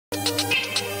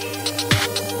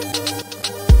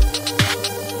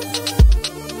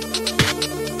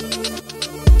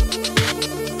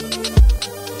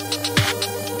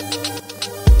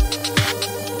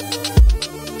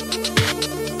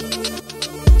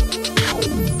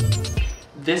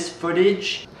This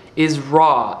footage is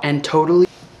raw and totally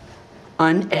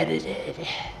unedited.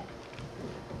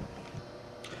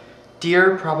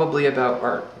 Dear Probably About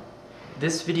Art,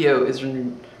 this video is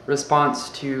in response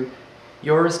to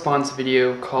your response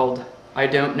video called I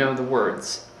Don't Know the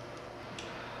Words.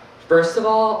 First of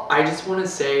all, I just want to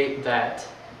say that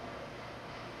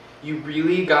you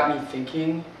really got me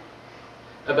thinking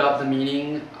about the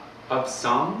meaning of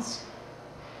songs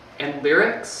and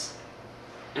lyrics,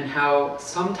 and how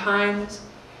sometimes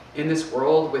in this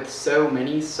world with so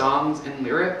many songs and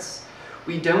lyrics,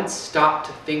 we don't stop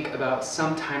to think about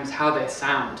sometimes how they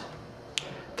sound.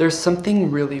 There's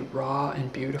something really raw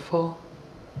and beautiful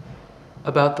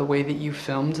about the way that you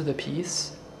filmed the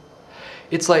piece.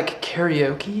 It's like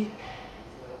karaoke,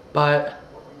 but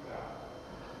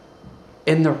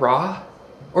in the raw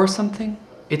or something.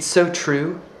 It's so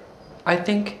true, I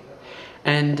think,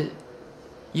 and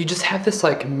you just have this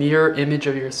like mirror image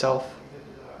of yourself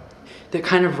that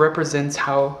kind of represents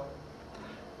how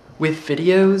with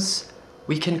videos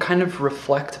we can kind of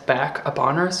reflect back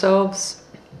upon ourselves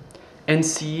and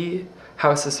see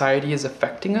how society is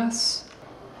affecting us.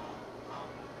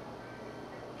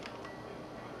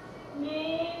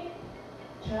 Me,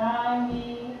 try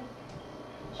me,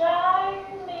 try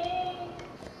me.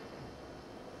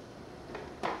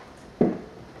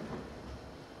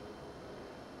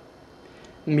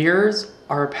 Mirrors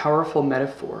are a powerful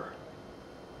metaphor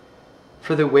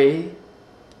for the way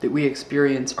that we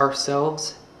experience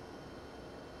ourselves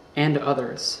and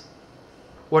others.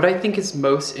 What I think is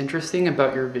most interesting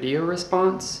about your video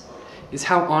response is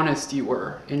how honest you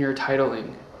were in your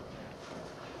titling.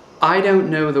 I don't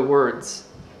know the words.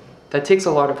 That takes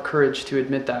a lot of courage to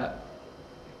admit that.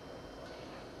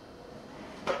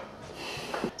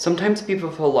 Sometimes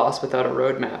people feel lost without a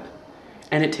roadmap,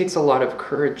 and it takes a lot of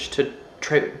courage to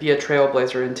be a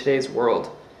trailblazer in today's world.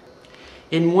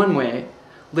 In one way,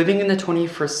 living in the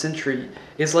 21st century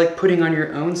is like putting on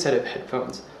your own set of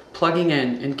headphones, plugging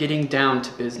in and getting down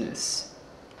to business.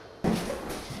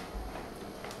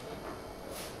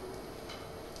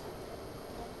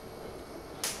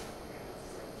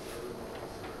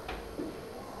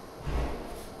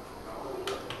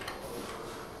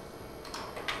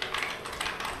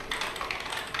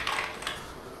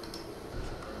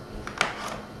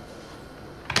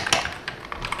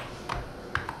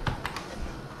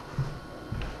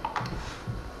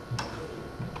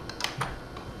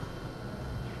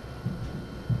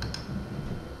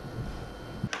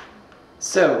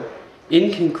 So,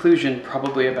 in conclusion,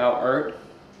 probably about art,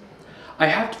 I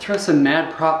have to throw some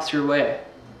mad props your way.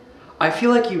 I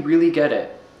feel like you really get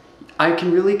it. I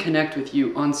can really connect with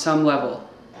you on some level,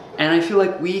 and I feel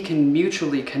like we can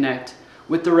mutually connect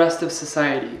with the rest of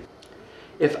society.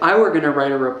 If I were going to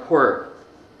write a report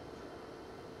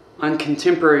on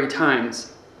contemporary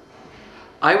times,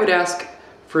 I would ask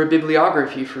for a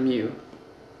bibliography from you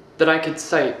that I could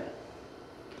cite.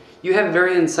 You have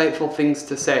very insightful things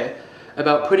to say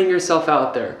about putting yourself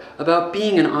out there, about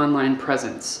being an online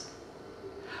presence,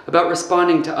 about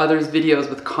responding to others' videos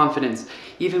with confidence,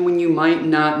 even when you might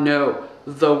not know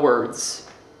the words.